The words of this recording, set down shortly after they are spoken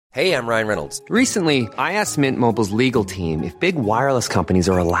Hey, I'm Ryan Reynolds. Recently, I asked Mint Mobile's legal team if big wireless companies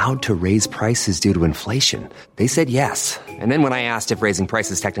are allowed to raise prices due to inflation. They said yes. And then when I asked if raising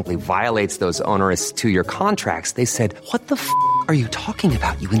prices technically violates those onerous two-year contracts, they said, "What the f*** are you talking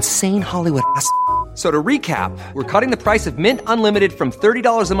about, you insane Hollywood ass?" So to recap, we're cutting the price of Mint Unlimited from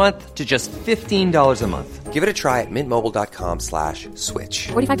 $30 a month to just $15 a month. Give it a try at mintmobile.com/switch.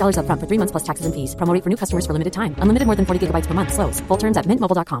 $45 up front for 3 months plus taxes and fees. Promo rate for new customers for limited time. Unlimited more than 40 gigabytes per month. Slows full terms at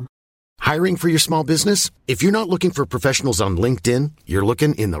mintmobile.com. Hiring for your small business? If you're not looking for professionals on LinkedIn, you're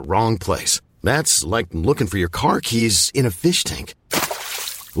looking in the wrong place. That's like looking for your car keys in a fish tank.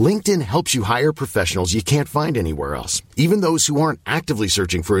 LinkedIn helps you hire professionals you can't find anywhere else, even those who aren't actively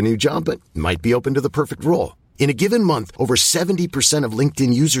searching for a new job but might be open to the perfect role. In a given month, over 70% of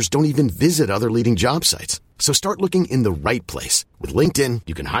LinkedIn users don't even visit other leading job sites. So start looking in the right place. With LinkedIn,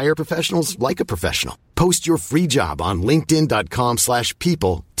 you can hire professionals like a professional. Post your free job on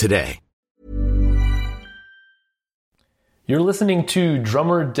linkedin.com/people today. You're listening to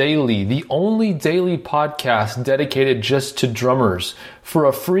Drummer Daily, the only daily podcast dedicated just to drummers, for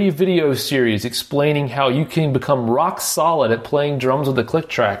a free video series explaining how you can become rock solid at playing drums with a click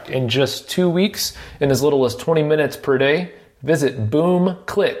track in just 2 weeks in as little as 20 minutes per day. Visit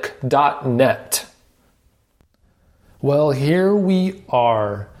boomclick.net. Well, here we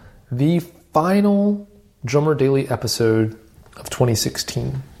are, the final Drummer Daily episode of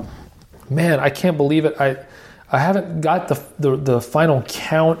 2016. Man, I can't believe it. I haven't got the final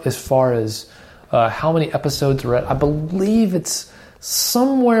count as far as how many episodes we're at. I believe it's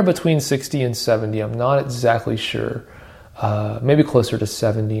somewhere between 60 and 70. I'm not exactly sure. Maybe closer to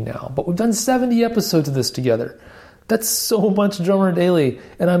 70 now. But we've done 70 episodes of this together. That's so much Drummer Daily.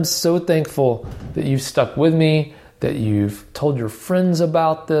 And I'm so thankful that you've stuck with me, that you've told your friends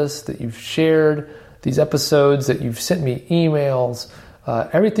about this, that you've shared these episodes, that you've sent me emails.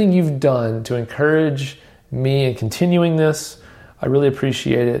 Everything you've done to encourage me in continuing this, I really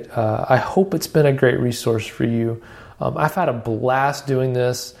appreciate it. I hope it's been a great resource for you. I've had a blast doing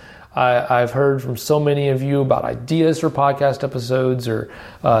this. I've heard from so many of you about ideas for podcast episodes, or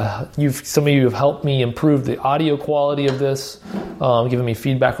some of you have helped me improve the audio quality of this, giving me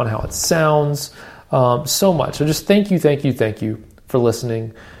feedback on how it sounds, so much. So just thank you for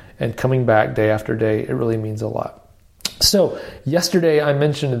listening and coming back day after day. It really means a lot. So yesterday I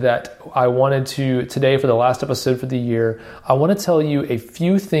mentioned that I wanted to, today for the last episode for the year, I want to tell you a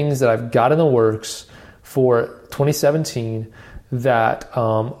few things that I've got in the works for 2017 that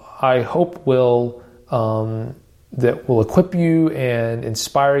I hope will equip you and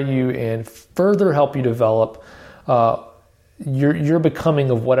inspire you and further help you develop your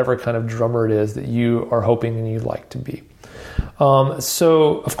becoming of whatever kind of drummer it is that you are hoping and you'd like to be.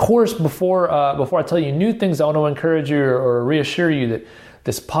 So, of course, before I tell you new things, I want to encourage you or reassure you that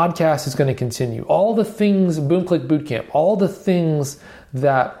this podcast is going to continue. All the things, Boom Click Bootcamp, all the things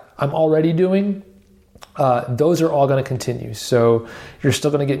that I'm already doing, those are all going to continue. So you're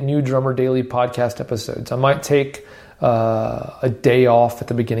still going to get new Drummer Daily podcast episodes. I might take a day off at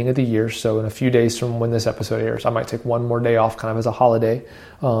the beginning of the year. So in a few days from when this episode airs, I might take one more day off kind of as a holiday.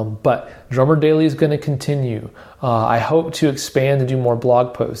 But Drummer Daily is going to continue. I hope to expand and do more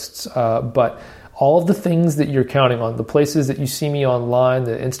blog posts. But all of the things that you're counting on, the places that you see me online,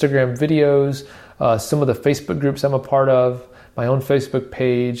 the Instagram videos, some of the Facebook groups I'm a part of, my own Facebook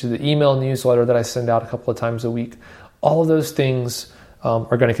page, the email newsletter that I send out a couple of times a week, all of those things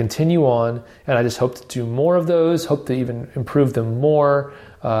are going to continue on, and I just hope to do more of those, hope to even improve them more,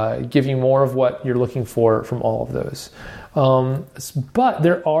 give you more of what you're looking for from all of those. But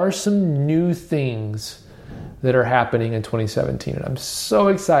there are some new things that are happening in 2017, and I'm so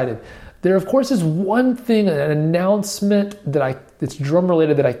excited. There, of course, is one thing, an announcement that's drum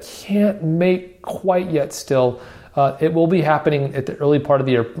related that I can't make quite yet still. It will be happening at the early part of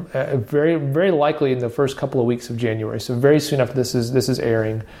the year, very, very likely in the first couple of weeks of January. So very soon after this is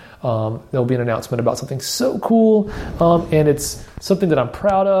airing, there'll be an announcement about something so cool, and it's something that I'm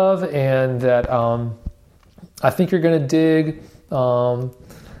proud of and that I think you're going to dig.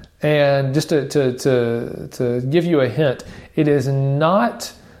 And just to give you a hint, it is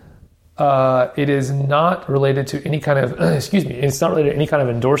not related to any kind of it's not related to any kind of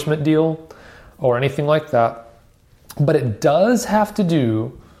endorsement deal or anything like that. But it does have to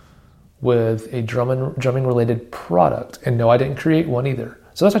do with a drumming related product. And no, I didn't create one either.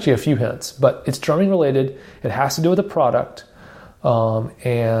 So that's actually a few hints. But it's drumming related. It has to do with a product.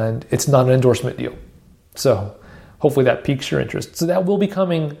 And it's not an endorsement deal. So hopefully that piques your interest. So that will be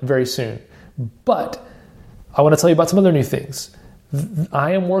coming very soon. But I want to tell you about some other new things.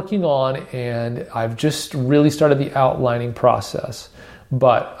 I am working on, and I've just really started the outlining process.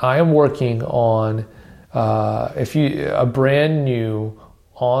 but I am working on a brand new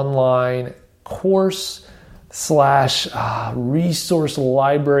online course / resource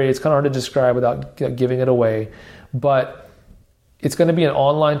library. It's kind of hard to describe without giving it away, but it's going to be an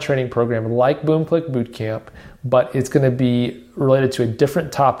online training program like Boom Click Bootcamp, but it's going to be related to a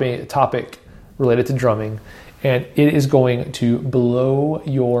different topic related to drumming, and it is going to blow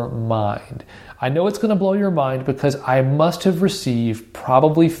your mind. I know it's going to blow your mind because I must have received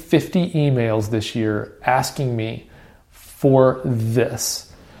probably 50 emails this year asking me for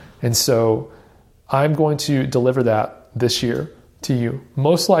this. And so I'm going to deliver that this year to you.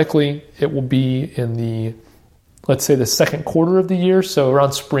 Most likely it will be in the, let's say, the second quarter of the year, so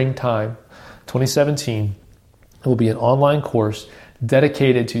around springtime 2017. It will be an online course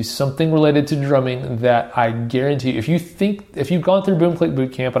dedicated to something related to drumming that I guarantee you, if you've gone through Boom Click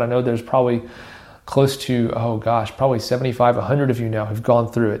Bootcamp, and I know there's probably close to, probably 75, 100 of you now have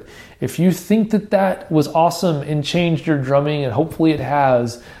gone through it. If you think that was awesome and changed your drumming, and hopefully it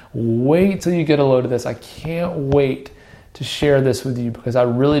has, wait till you get a load of this. I can't wait to share this with you because I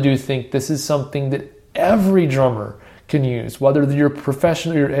really do think this is something that every drummer can use, whether you're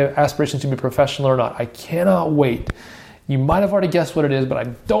professional, your aspirations to be professional or not. I cannot wait. You might have already guessed what it is, but I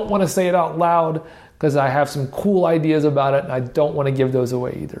don't want to say it out loud because I have some cool ideas about it and I don't want to give those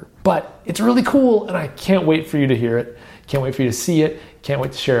away either. But it's really cool and I can't wait for you to hear it. Can't wait for you to see it. Can't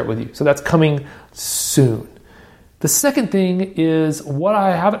wait to share it with you. So that's coming soon. The second thing is what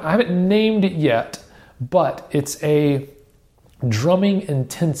I haven't named it yet, but it's a drumming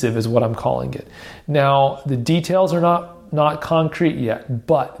intensive is what I'm calling it. Now, the details are not concrete yet,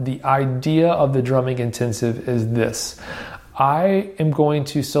 but the idea of the drumming intensive is this. I am going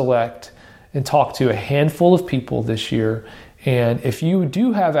to select and talk to a handful of people this year, and if you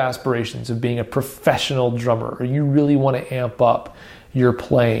do have aspirations of being a professional drummer or you really want to amp up your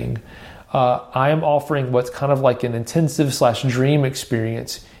playing, I am offering what's kind of like an intensive / dream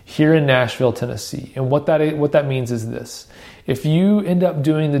experience here in Nashville, Tennessee. And what that means is this. If you end up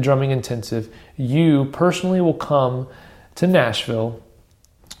doing the drumming intensive, you personally will come to Nashville.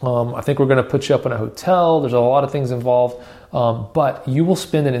 I think we're going to put you up in a hotel. There's a lot of things involved. But you will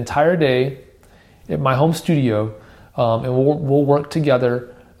spend an entire day at my home studio, and we'll work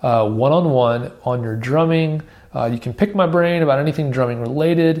together one-on-one on your drumming. You can pick my brain about anything drumming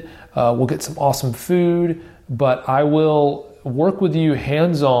related. We'll get some awesome food, but I will work with you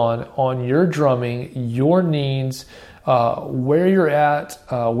hands-on on your drumming, your needs, where you're at,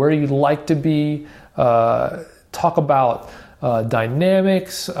 where you'd like to be, talk about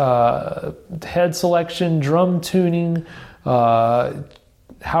dynamics, head selection, drum tuning,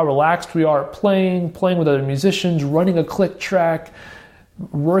 how relaxed we are at playing with other musicians, running a click track,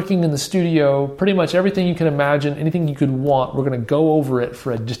 working in the studio, pretty much everything you can imagine, anything you could want. We're going to go over it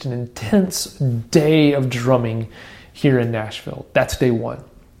for just an intense day of drumming here in Nashville. That's day one.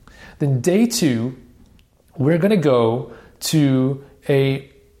 Then day two, we're going to go to a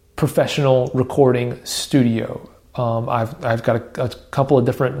professional recording studio. I've got a couple of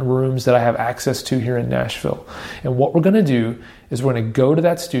different rooms that I have access to here in Nashville. And what we're going to do is we're going to go to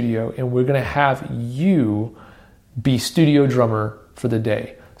that studio and we're going to have you be studio drummer for the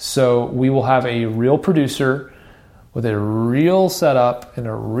day. So we will have a real producer with a real setup in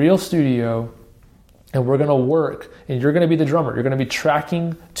a real studio, and we're going to work, and you're going to be the drummer. You're going to be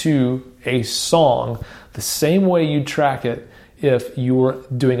tracking to a song the same way you track it if you were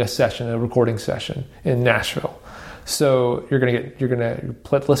doing a recording session in Nashville. So you're gonna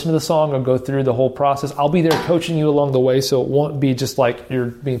listen to the song and go through the whole process. I'll be there coaching you along the way, so it won't be just like you're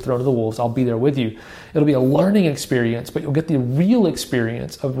being thrown to the wolves. I'll be there with you. It'll be a learning experience, but you'll get the real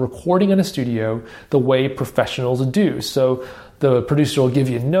experience of recording in a studio the way professionals do. So the producer will give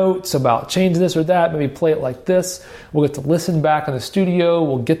you notes about change this or that, maybe play it like this. We'll get to listen back in the studio.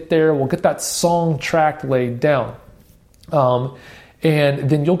 We'll get that song track laid down. And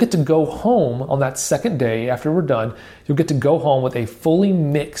then you'll get to go home on that second day after we're done. You'll get to go home with a fully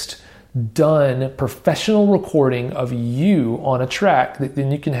mixed, done professional recording of you on a track that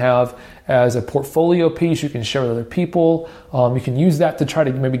then you can have as a portfolio piece. You can share with other people. You can use that to try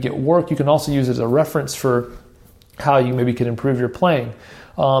to maybe get work. You can also use it as a reference for how you maybe could improve your playing.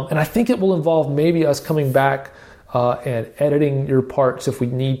 And I think it will involve maybe us coming back and editing your parts if we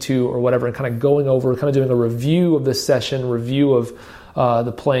need to or whatever, and kind of going over, kind of doing a review of the session, review of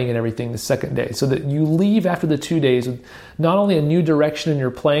the playing and everything the second day, so that you leave after the 2 days with not only a new direction in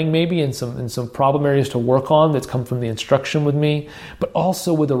your playing maybe and some problem areas to work on that's come from the instruction with me, but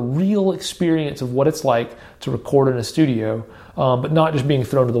also with a real experience of what it's like to record in a studio but not just being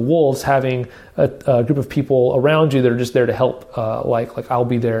thrown to the wolves, having a group of people around you that are just there to help, like I'll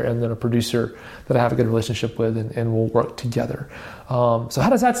be there, and then a producer that I have a good relationship with, and we'll work together. So how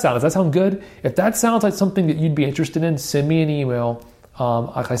does that sound? Does that sound good? If that sounds like something that you'd be interested in, send me an email.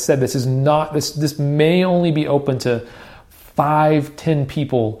 Like I said, this may only be open to 5-10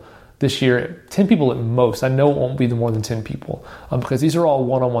 people this year, 10 people at most. I know it won't be more than 10 people, because these are all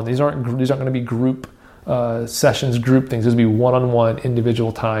one-on-one. These aren't going to be group sessions, group things. This will be one-on-one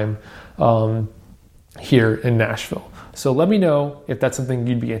individual time here in Nashville. So let me know if that's something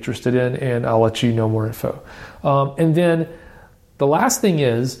you'd be interested in, and I'll let you know more info. And then the last thing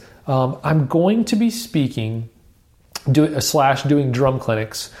is, I'm going to be speaking, doing drum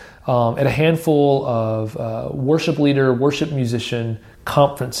clinics at a handful of worship leader, worship musician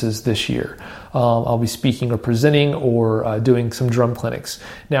conferences this year. I'll be speaking or presenting or doing some drum clinics.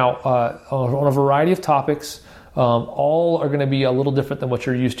 Now, on a variety of topics. All are going to be a little different than what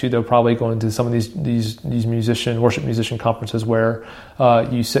you're used to. They'll probably go into some of these worship musician conferences where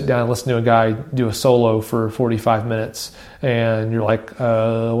you sit down and listen to a guy do a solo for 45 minutes, and you're like,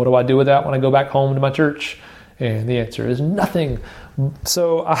 what do I do with that when I go back home to my church? And the answer is nothing.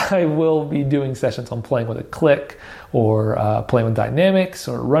 So I will be doing sessions on playing with a click, or playing with dynamics,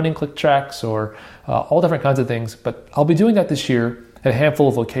 or running click tracks, or all different kinds of things. But I'll be doing that this year at a handful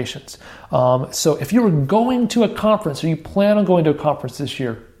of locations. So if you were going to a conference, or you plan on going to a conference this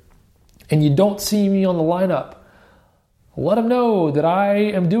year, and you don't see me on the lineup, let them know that I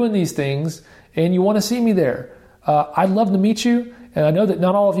am doing these things and you want to see me there. I'd love to meet you. And I know that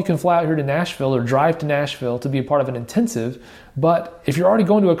not all of you can fly out here to Nashville or drive to Nashville to be a part of an intensive, but if you're already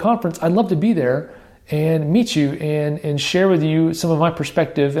going to a conference, I'd love to be there and meet you and share with you some of my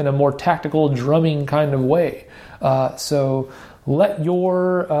perspective in a more tactical drumming kind of way. So let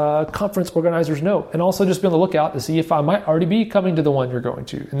your conference organizers know, and also just be on the lookout to see if I might already be coming to the one you're going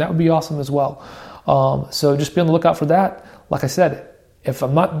to, and that would be awesome as well. So just be on the lookout for that. Like I said, if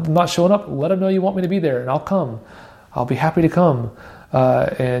I'm not showing up, let them know you want me to be there, and I'll come. I'll be happy to come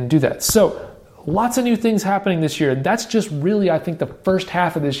and do that. So lots of new things happening this year. That's just really, I think, the first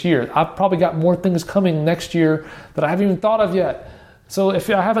half of this year. I've probably got more things coming next year that I haven't even thought of yet. So if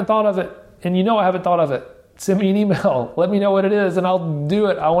I haven't thought of it, and you know I haven't thought of it, send me an email. Let me know what it is, and I'll do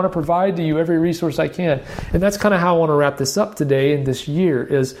it. I want to provide to you every resource I can. And that's kind of how I want to wrap this up today and this year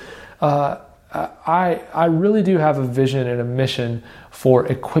is I really do have a vision and a mission for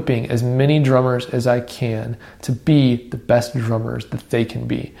equipping as many drummers as I can to be the best drummers that they can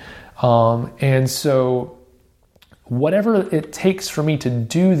be. And so whatever it takes for me to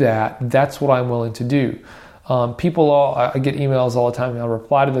do that, that's what I'm willing to do. I get emails all the time, and I'll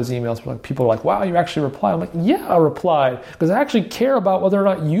reply to those emails. People are like, wow, you actually replied. I'm like, yeah, I replied, because I actually care about whether or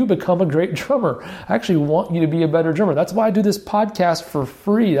not you become a great drummer. I actually want you to be a better drummer. That's why I do this podcast for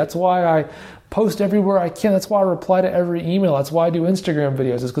free. That's why I post everywhere I can. That's why I reply to every email. That's why I do Instagram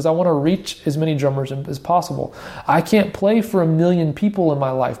videos, is because I want to reach as many drummers as possible. I can't play for 1 million people in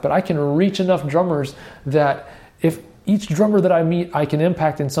my life, but I can reach enough drummers that if each drummer that I meet, I can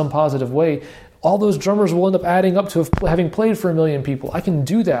impact in some positive way, all those drummers will end up adding up to having played for 1 million people. I can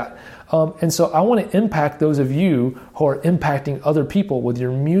do that. And so I want to impact those of you who are impacting other people with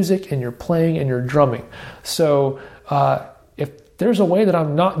your music and your playing and your drumming. So if there's a way that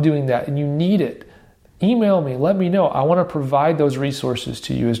I'm not doing that and you need it, email me, let me know. I want to provide those resources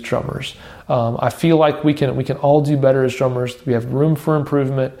to you as drummers. I feel like we can all do better as drummers. We have room for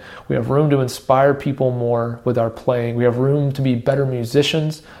improvement. We have room to inspire people more with our playing. We have room to be better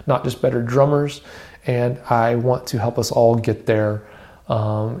musicians, not just better drummers. And I want to help us all get there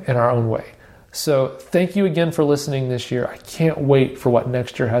in our own way. So thank you again for listening this year. I can't wait for what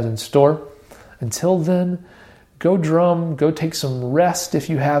next year has in store. Until then, go drum, go take some rest if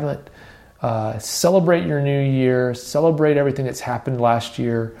you haven't. Celebrate your new year, celebrate everything that's happened last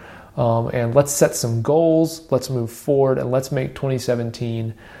year, and let's set some goals, let's move forward, and let's make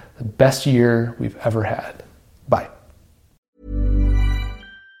 2017 the best year we've ever had. Bye.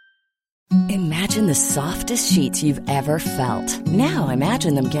 Imagine the softest sheets you've ever felt. Now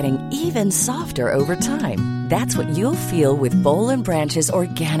imagine them getting even softer over time. That's what you'll feel with Boll & Branch's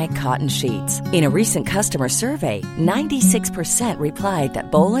organic cotton sheets. In a recent customer survey, 96% replied that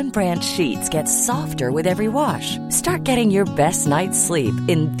Boll & Branch sheets get softer with every wash. Start getting your best night's sleep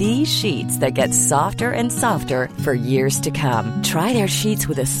in these sheets that get softer and softer for years to come. Try their sheets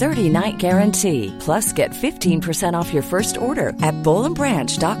with a 30-night guarantee. Plus, get 15% off your first order at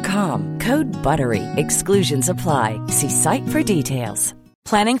bollandbranch.com. Code BUTTERY. Exclusions apply. See site for details.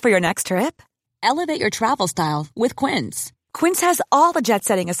 Planning for your next trip? Elevate your travel style with Quince. Quince has all the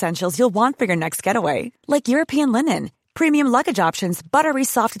jet-setting essentials you'll want for your next getaway, like European linen, premium luggage options, buttery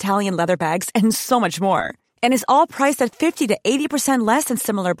soft Italian leather bags, and so much more. And is all priced at 50 to 80% less than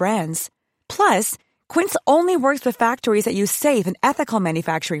similar brands. Plus, Quince only works with factories that use safe and ethical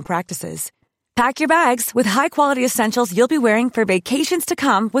manufacturing practices. Pack your bags with high-quality essentials you'll be wearing for vacations to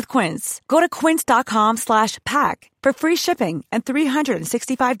come with Quince. Go to quince.com/pack for free shipping and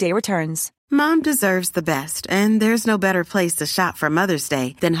 365-day returns. Mom deserves the best, and there's no better place to shop for Mother's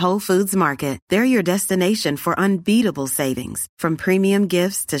Day than Whole Foods Market. They're your destination for unbeatable savings, from premium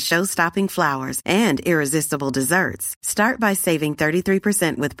gifts to show-stopping flowers and irresistible desserts. Start by saving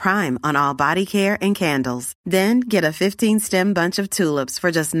 33% with Prime on all body care and candles. Then get a 15-stem bunch of tulips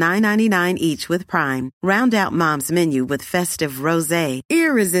for just $9.99 each with Prime. Round out Mom's menu with festive rosé,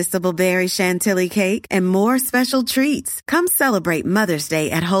 irresistible berry chantilly cake, and more special treats. Come celebrate Mother's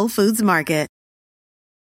Day at Whole Foods Market.